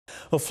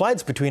Well,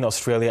 flights between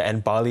Australia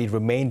and Bali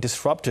remain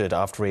disrupted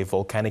after a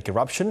volcanic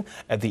eruption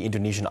at the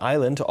Indonesian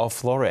island of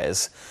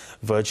Flores.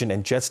 Virgin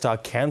and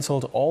Jetstar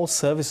cancelled all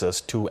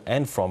services to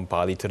and from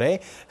Bali today,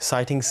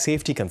 citing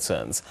safety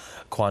concerns.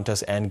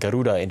 Qantas and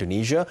Garuda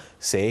Indonesia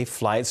say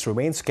flights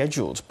remain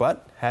scheduled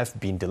but have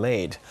been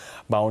delayed.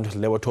 Mount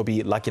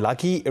Lewotobi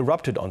Laki-Laki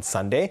erupted on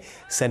Sunday,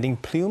 sending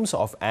plumes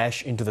of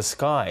ash into the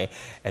sky,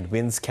 and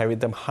winds carried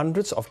them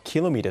hundreds of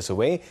kilometers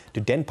away to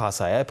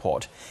Denpasar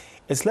Airport.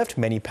 It's left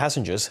many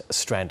passengers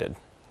stranded.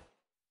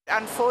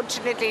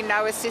 Unfortunately,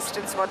 no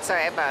assistance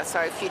whatsoever.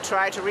 So if you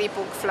try to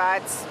rebook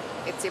flights,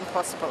 it's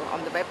impossible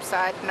on the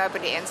website.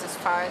 Nobody answers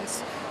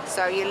phones.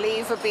 So you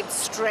leave a bit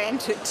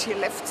stranded, you're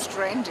left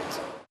stranded.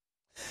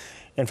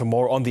 And for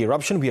more on the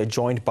eruption, we are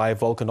joined by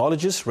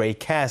volcanologist Ray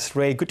Cas.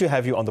 Ray, good to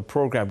have you on the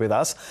program with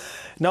us.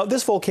 Now,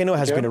 this volcano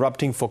has been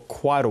erupting for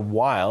quite a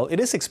while. It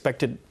is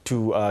expected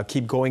to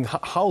keep going.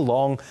 How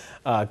long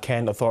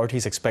can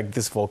authorities expect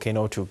this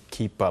volcano to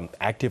keep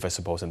active, I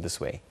suppose, in this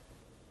way?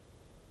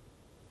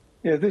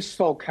 Yeah, this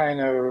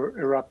volcano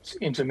erupts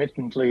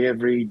intermittently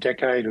every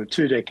decade or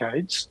 2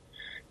 decades.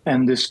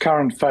 And this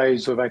current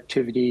phase of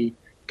activity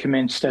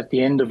commenced at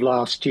the end of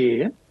last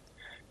year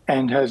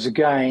and has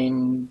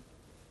again,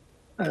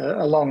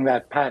 along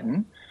that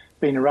pattern,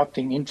 been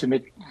erupting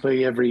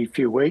intermittently every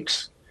few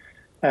weeks.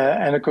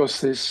 And of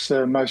course, this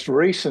most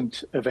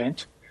recent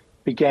event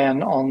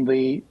began on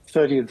the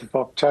 30th of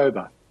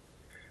October.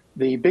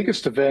 The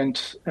biggest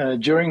event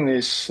during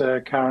this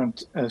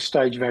current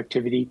stage of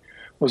activity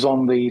was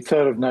on the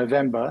 3rd of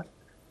November,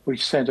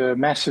 which sent a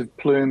massive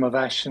plume of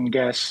ash and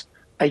gas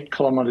 8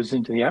 kilometres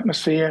into the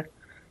atmosphere,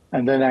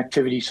 and then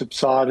activity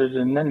subsided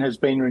and then has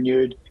been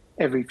renewed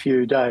every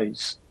few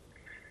days.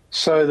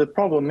 So the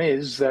problem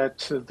is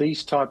that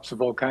these types of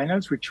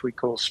volcanoes, which we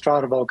call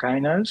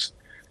stratovolcanoes,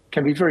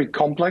 can be very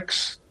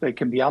complex, they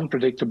can be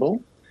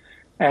unpredictable,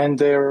 and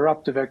their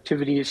eruptive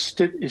activity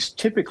is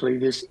typically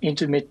this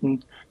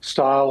intermittent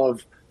style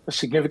of a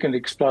significant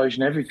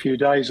explosion every few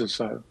days or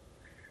so.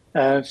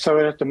 So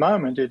at the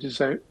moment, it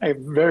is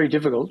very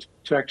difficult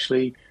to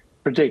actually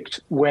predict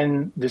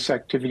when this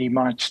activity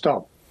might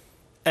stop.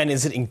 And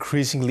is it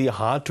increasingly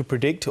hard to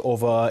predict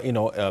over,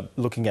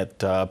 looking at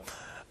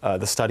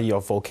the study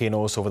of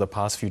volcanoes over the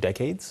past few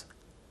decades?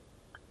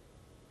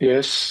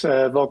 Yes,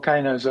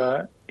 volcanoes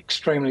are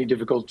extremely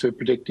difficult to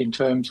predict in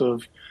terms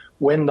of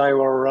when they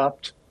will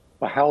erupt,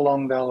 for how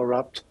long they'll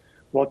erupt,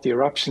 what the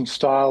eruption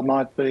style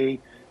might be,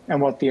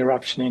 and what the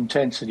eruption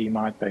intensity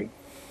might be.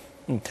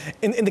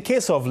 In the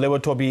case of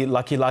Lewotobi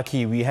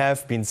Laki-Laki, we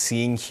have been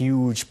seeing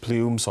huge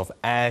plumes of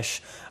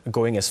ash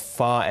going as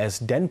far as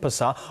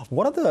Denpasar.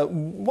 What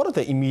are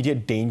the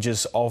immediate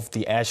dangers of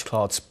the ash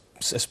clouds,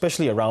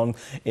 especially around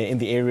in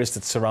the areas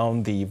that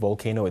surround the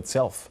volcano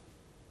itself?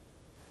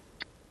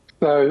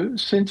 So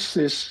since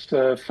this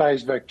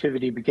phase of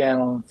activity began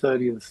on the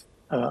 30th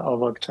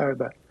of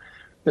October,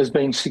 there's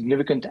been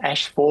significant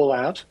ash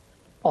fallout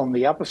on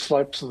the upper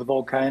slopes of the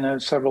volcano,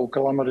 several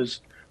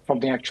kilometres from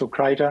the actual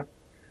crater.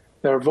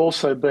 There have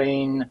also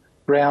been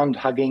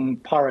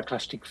ground-hugging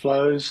pyroclastic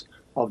flows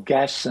of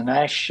gas and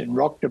ash and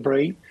rock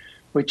debris,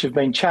 which have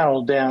been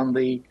channeled down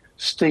the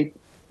steep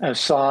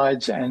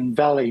sides and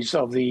valleys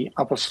of the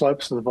upper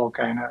slopes of the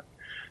volcano.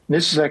 And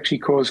this has actually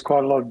caused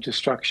quite a lot of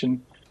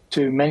destruction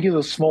to many of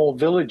the small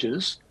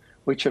villages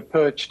which are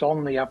perched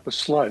on the upper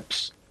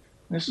slopes.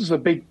 And this is a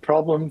big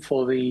problem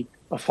for the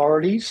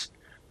authorities.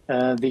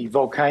 The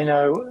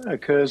volcano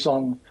occurs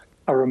on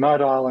a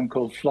remote island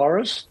called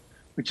Flores,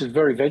 which is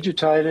very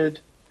vegetated,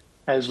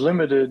 has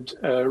limited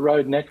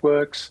road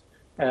networks,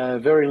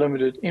 very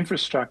limited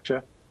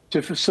infrastructure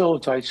to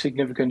facilitate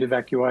significant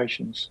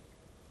evacuations.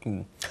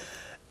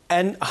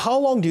 And how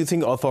long do you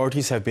think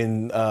authorities have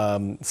been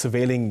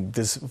surveilling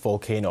this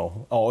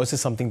volcano? Or is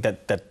this something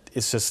that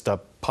is just a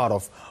part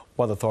of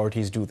what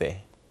authorities do there?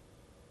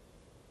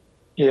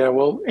 Yeah,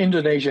 well,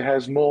 Indonesia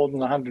has more than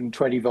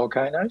 120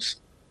 volcanoes.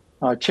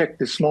 I checked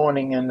this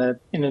morning, and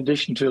in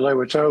addition to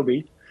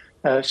Lewotobi,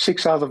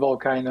 6 other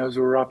volcanoes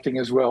are erupting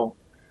as well.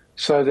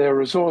 So their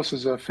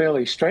resources are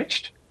fairly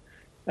stretched.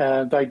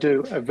 They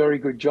do a very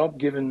good job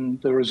given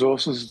the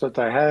resources that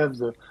they have,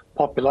 the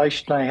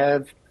population they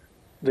have,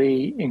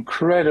 the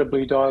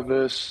incredibly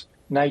diverse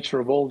nature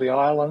of all the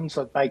islands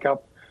that make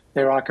up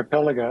their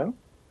archipelago.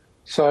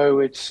 So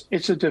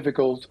it's a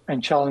difficult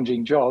and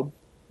challenging job.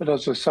 But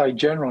as I say,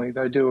 generally,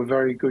 they do a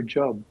very good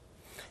job.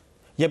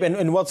 Yep,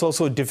 and what's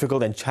also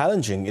difficult and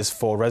challenging is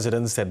for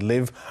residents that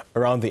live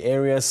around the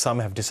area. Some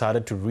have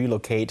decided to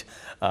relocate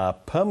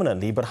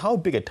permanently, but how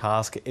big a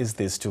task is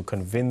this to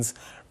convince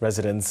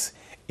residents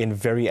in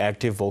very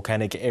active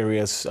volcanic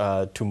areas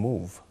to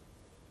move?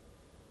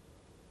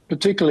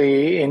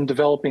 Particularly in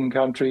developing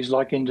countries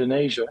like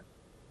Indonesia,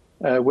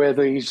 where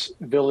these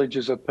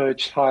villages are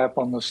perched high up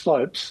on the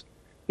slopes,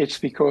 it's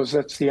because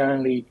that's the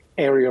only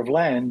area of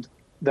land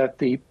that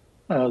the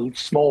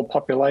small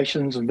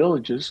populations and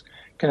villages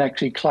can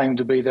actually claim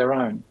to be their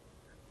own.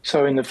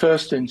 So in the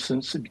first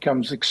instance, it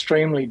becomes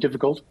extremely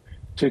difficult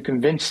to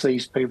convince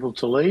these people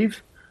to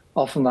leave.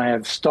 Often they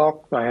have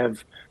stock, they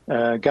have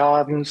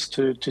gardens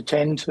to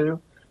tend to.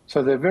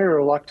 So they're very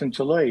reluctant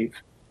to leave.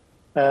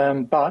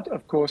 But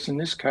of course, in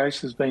this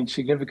case, there's been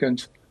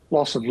significant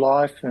loss of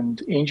life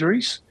and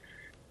injuries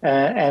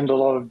and a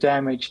lot of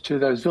damage to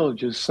those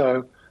villages.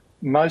 So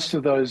most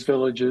of those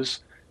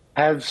villages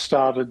have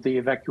started the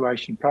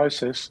evacuation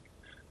process,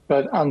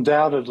 but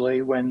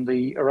undoubtedly when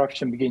the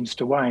eruption begins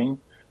to wane,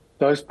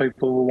 those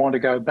people will want to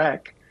go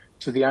back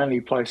to the only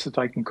place that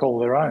they can call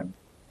their own.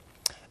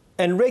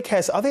 And Ray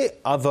Cas, are there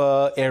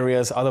other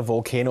areas, other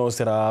volcanoes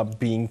that are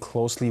being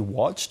closely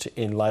watched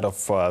in light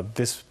of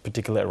this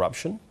particular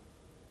eruption?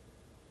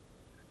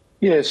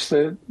 Yes,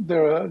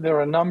 there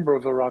are a number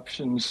of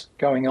eruptions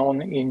going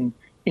on in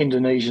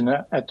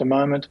Indonesia at the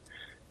moment,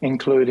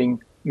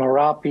 including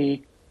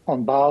Merapi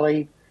on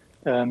Bali,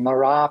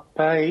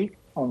 Merapi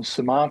on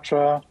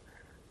Sumatra,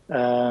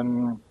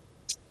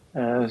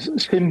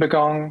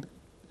 Simbagong,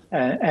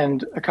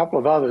 and a couple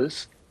of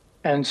others.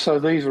 And so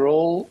these are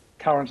all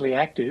currently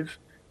active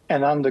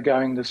and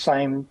undergoing the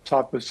same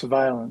type of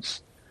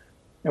surveillance.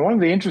 And one of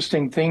the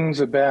interesting things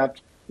about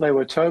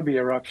Lewotobi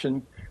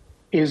eruption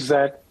is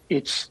that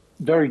it's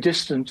very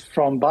distant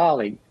from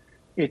Bali.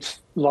 It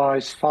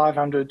lies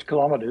 500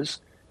 kilometres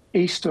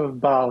east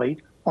of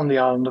Bali on the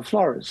island of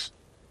Flores.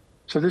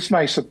 So this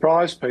may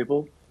surprise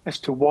people as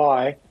to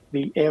why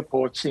the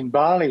airports in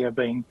Bali are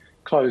being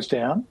closed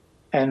down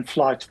and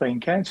flights being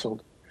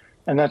cancelled.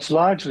 And that's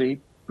largely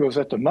because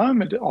at the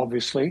moment,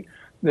 obviously,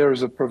 there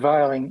is a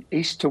prevailing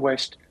east to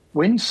west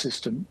wind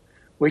system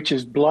which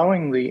is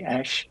blowing the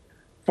ash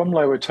from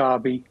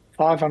Lewotobi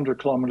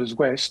 500 kilometres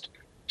west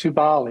to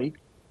Bali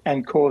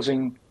and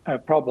causing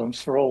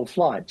problems for all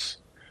flights.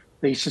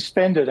 The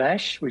suspended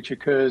ash, which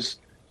occurs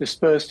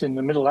dispersed in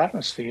the middle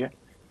atmosphere,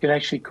 can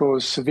actually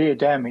cause severe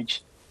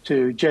damage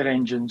to jet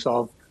engines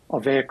of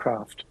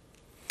aircraft.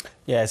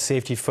 Yeah,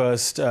 safety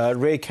first.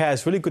 Ray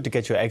Cas, really good to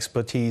get your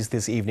expertise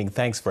this evening.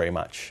 Thanks very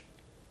much.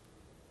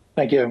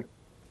 Thank you.